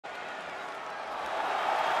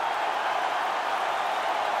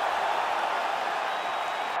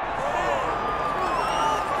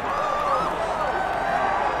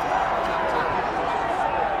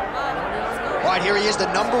right, here he is, the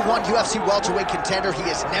 #1 UFC welterweight contender. He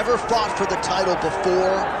has never fought for the title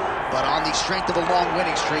before, but on the strength of a long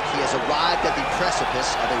winning streak, he has arrived at the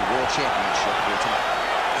precipice of a world championship here tonight.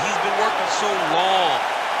 He's been working so long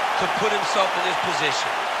to put himself in this position.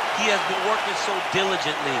 He has been working so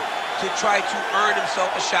diligently to try to earn himself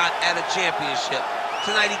a shot at a championship.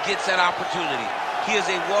 Tonight he gets that opportunity. He is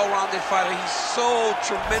a well-rounded fighter. He's so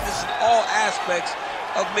tremendous in all aspects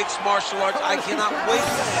of mixed martial arts. I cannot wait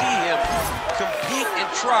to see him compete and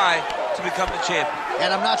try to become the champion.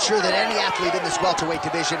 And I'm not sure that any athlete in this welterweight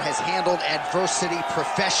division has handled adversity,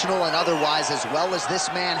 professional and otherwise, as well as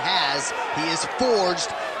this man has. He is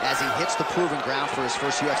forged as he hits the proving ground for his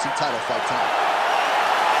first UFC title fight tonight.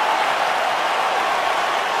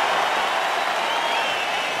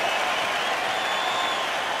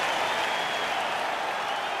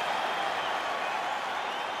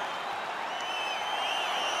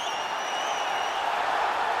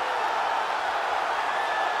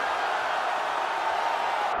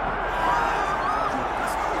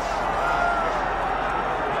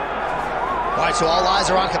 All right, so all eyes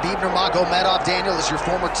are on Khabib Nurmagomedov. Daniel, as your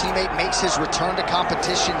former teammate makes his return to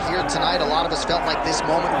competition here tonight, a lot of us felt like this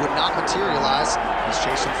moment would not materialize. He's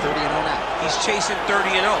chasing 30-0 now. He's chasing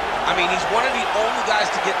 30-0. I mean, he's one of the only guys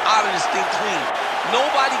to get out of this thing clean.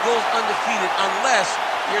 Nobody goes undefeated unless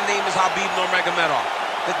your name is Khabib Nurmagomedov.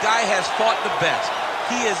 The guy has fought the best.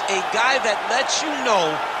 He is a guy that lets you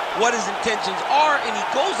know what his intentions are, and he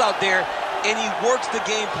goes out there and he works the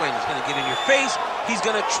game plan. He's gonna get in your face. He's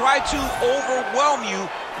gonna try to overwhelm you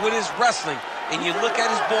with his wrestling. And you look at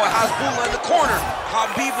his boy Hasbulla in the corner.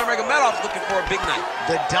 Khabib Nurmagomedov looking for a big night.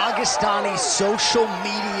 The Dagestani social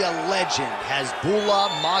media legend Hasbulla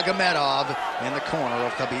Magomedov in the corner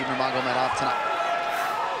of Khabib Nurmagomedov tonight.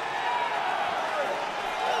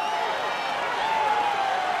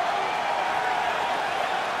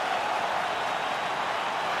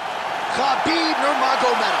 Khabib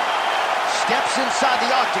Nurmagomedov steps inside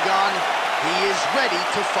the octagon. He is ready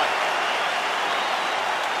to fight.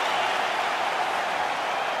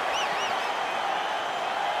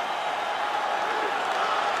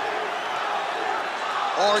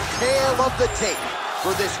 Our tale of the tape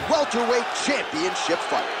for this welterweight championship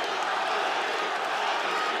fight.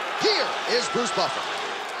 Here is Bruce Buffer.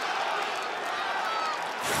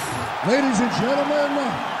 Ladies and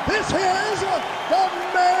gentlemen, this is the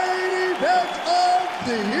main event of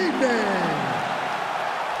the evening.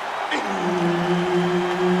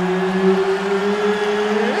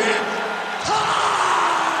 It's time!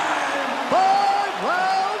 5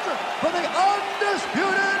 rounds for the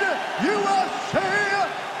undisputed UFC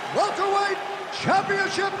welterweight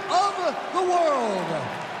championship of the world.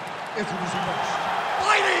 Introducing first,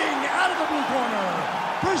 fighting out of the blue corner,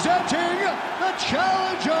 presenting the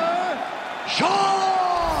challenger,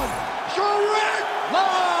 Strickland.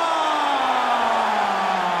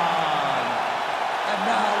 And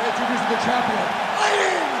now introducing the champion,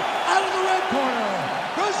 fighting out of the red corner,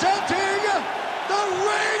 presenting the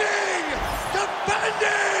reigning,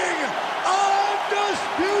 defending,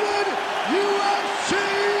 undisputed UFC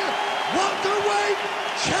welterweight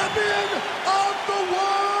champion of the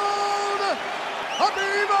world,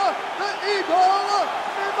 Khabib the Eagle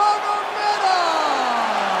Nurmagomedov.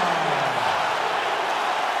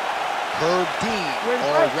 Herb Dean,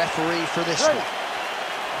 our referee for this one.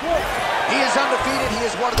 He is undefeated. He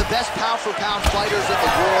is one of the best pound-for-pound fighters in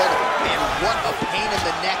the world, and what a pain in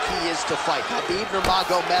the neck he is to fight. Khabib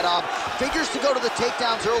Nurmagomedov figures to go to the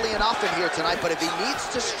takedowns early and often here tonight, but if he needs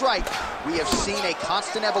to strike, we have seen a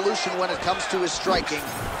constant evolution when it comes to his striking.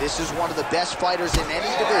 This is one of the best fighters in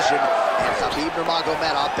any division, and Khabib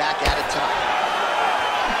Nurmagomedov back at it tonight.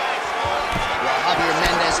 Javier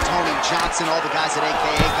Mendez, Tony Johnson, all the guys at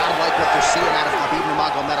AKA gotta like what they're seeing out of Khabib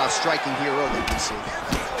Nurmagomedov striking here early, DC.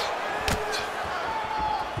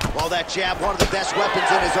 Well, that jab, one of the best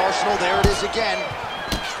weapons in his arsenal. There it is again.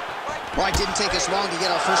 Well, it didn't take us long to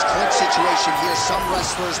get our first clinch situation here. Some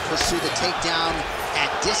wrestlers pursue the takedown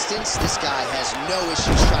at distance. This guy has no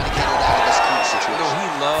issues trying to get it out of this clinch situation. No,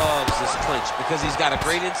 he loves this clinch because he's got a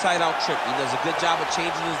great inside-out trip. He does a good job of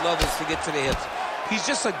changing his levels to get to the hips. He's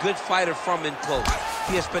just a good fighter from in close.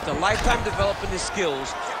 He has spent a lifetime developing his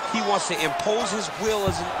skills. He wants to impose his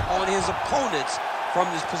will on his opponents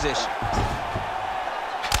from this position.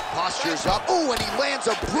 Postures up. Oh, and he lands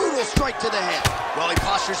a brutal strike to the head. Well, he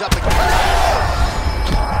postures up again.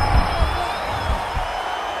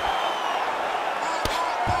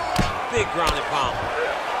 Big ground and pound.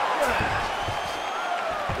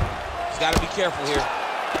 He's got to be careful here.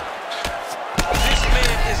 This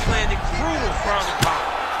man is landing brutal ground and pound.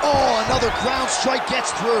 Oh, another ground strike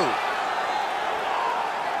gets through.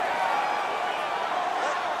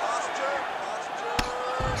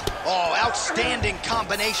 Oh, outstanding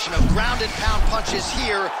combination of ground and pound punches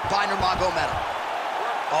here by Nurmagomedov.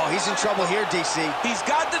 Oh, he's in trouble here, DC. He's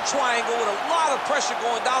got the triangle with a lot of pressure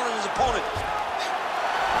going down on his opponent.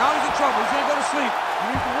 Now he's in trouble. He can't go to sleep.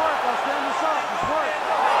 You need to work. I'll stand this up. Just work.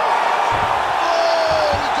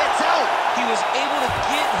 Oh, he gets out. He was able to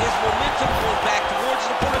get his momentum going back towards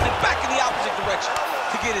his opponent and back in the opposite direction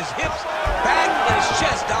to get his hips, back, and his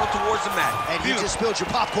chest down towards the mat. And you just spilled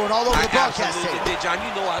your popcorn all over the broadcast tape. I did, John.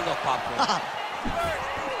 You know I love popcorn.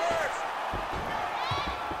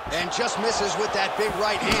 And just misses with that big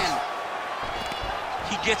right hand.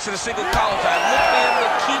 He gets to the single collar tie. Look for him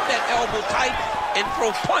to keep that elbow tight and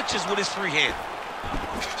throw punches with his free hand.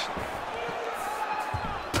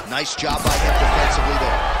 Nice job by him defensively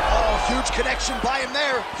there. Oh, huge connection by him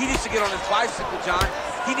there. He needs to get on his bicycle, John.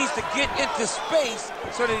 He needs to get into space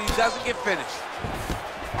so that he doesn't get finished.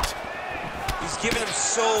 He's giving him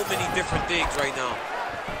so many different things right now.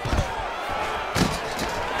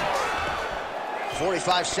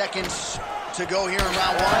 45 seconds to go here in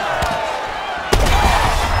round one.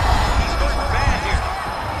 He's hurting bad here.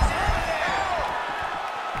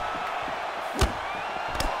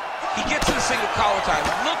 He gets to the single collar tie.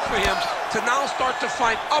 Look for him to now start to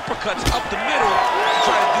find uppercuts up the middle to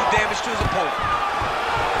try to do damage to his opponent.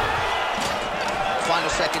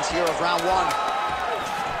 Final seconds here of round one.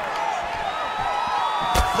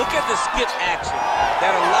 Look at the skip action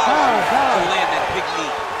that allows him to land that big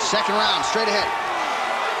knee. Second round, straight ahead.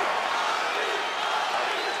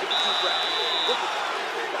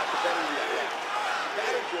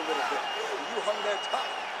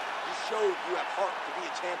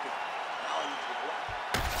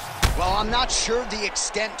 Well, I'm not sure the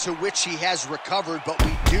extent to which he has recovered, but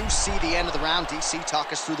we do see the end of the round. DC,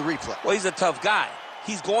 talk us through the replay. Well, he's a tough guy.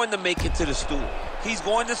 He's going to make it to the stool. He's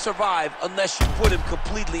going to survive unless you put him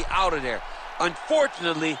completely out of there.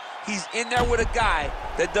 Unfortunately, he's in there with a guy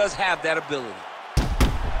that does have that ability.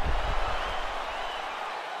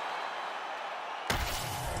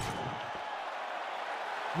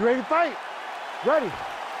 You ready to fight? Ready.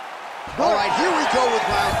 All right, here we go with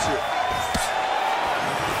round two.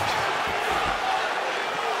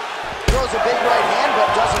 Throws a big right hand, but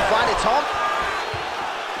doesn't find its home.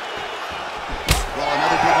 Well,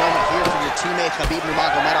 another big moment here from your teammate, Khabib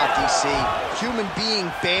Nurmagomedov, DC. Human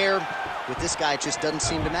being bare. With this guy, it just doesn't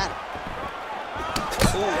seem to matter.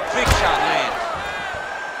 Ooh, big shot lands.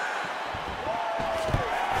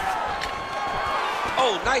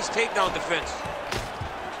 Oh, nice takedown defense.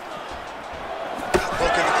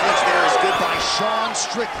 Look at the clinch there is good by Sean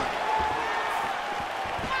Strickland.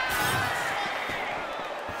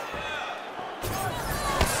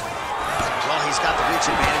 Well, he's got the reach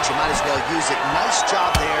advantage. You might as well use it. Nice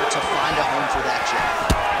job there to find a home for that jab.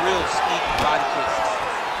 Real sneaky body kicks.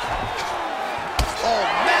 Oh,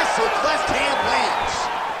 massive left hand lands.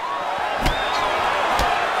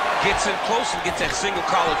 Gets in close and gets that single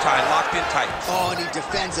collar tie locked in tight. Oh, and he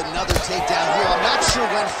defends another takedown here. I'm not sure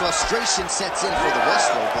when frustration sets in for the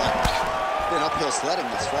wrestler, but been uphill sledding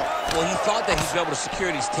this far. Well, he thought that he'd be able to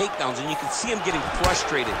secure these takedowns, and you can see him getting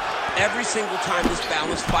frustrated every single time this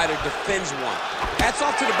balanced fighter defends one. Hats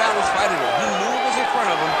off to the balanced fighter, though. He knew it was in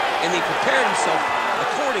front of him, and he prepared himself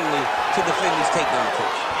accordingly to defend these takedown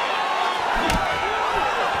attempts.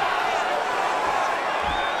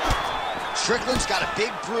 Strickland's got a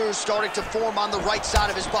big bruise starting to form on the right side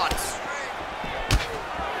of his body.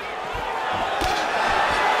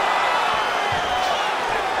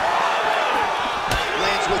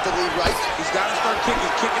 Lands with the lead right. He's got to start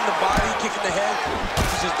kicking, kicking the body, kicking the head.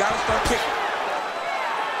 He's just got to start kicking.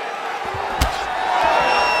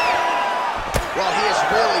 Well, he has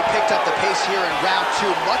really picked up the pace here in round two.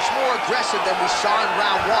 Much more aggressive than we saw in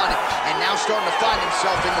round one, and now starting to find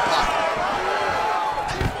himself in the pocket.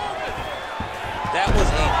 That was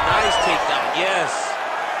a nice takedown, yes.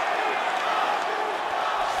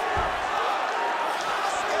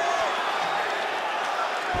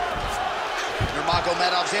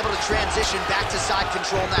 Nurmagomedov's able to transition back to side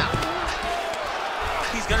control now.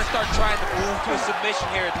 He's gonna start trying to move to a submission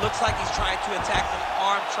here. It looks like he's trying to attack an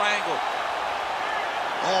arm triangle.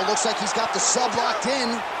 Oh, looks like he's got the sub locked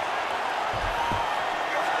in.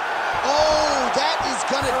 Oh, that is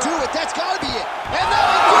gonna do it. That's gotta be it. And that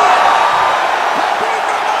will do it! Khabib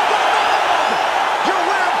Nurmagomedov, your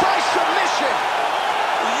winner by submission.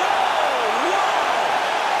 Whoa!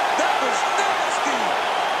 That was nasty!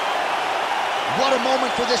 What a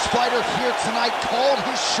moment for this fighter here tonight. Called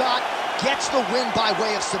his shot, gets the win by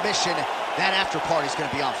way of submission. That after party's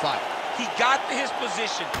gonna be on fire. He got to his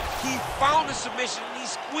position. He found the submission, and he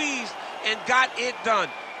squeezed and got it done.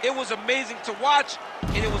 It was amazing to watch,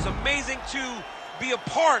 and it was amazing to be a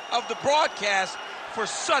part of the broadcast for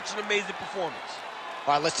such an amazing performance.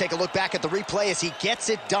 All right, let's take a look back at the replay as he gets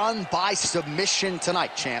it done by submission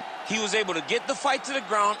tonight, champ. He was able to get the fight to the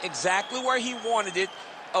ground exactly where he wanted it.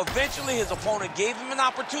 Eventually, his opponent gave him an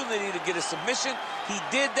opportunity to get a submission. He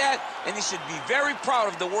did that, and he should be very proud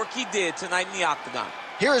of the work he did tonight in the octagon.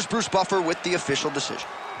 Here is Bruce Buffer with the official decision.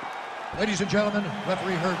 Ladies and gentlemen,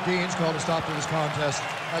 referee Herb Dean's called a stop to this contest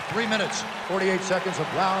at 3 minutes, 48 seconds of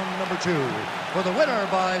round number 2. For the winner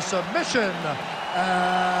by submission,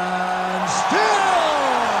 and still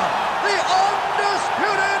the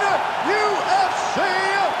undisputed UFC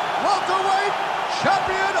welterweight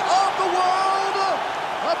champion of the world,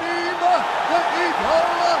 Khabib the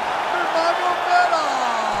Eagle Nurmagomedov.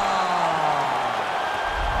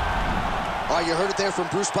 All right, you heard it there from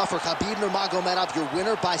Bruce Buffer. Khabib Nurmagomedov, your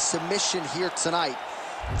winner by submission here tonight.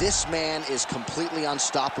 This man is completely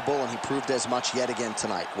unstoppable, and he proved as much yet again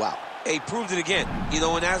tonight. Wow. He proved it again. You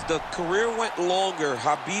know, and as the career went longer,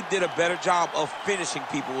 Khabib did a better job of finishing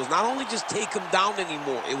people. It was not only just take him down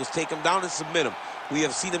anymore, it was take him down and submit him. We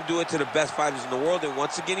have seen him do it to the best fighters in the world, and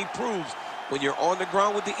once again he proves when you're on the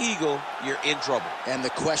ground with the Eagle, you're in trouble. And the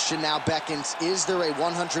question now beckons, is there a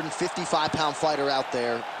 155-pound fighter out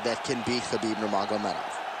there that can beat Khabib Nurmagomedov?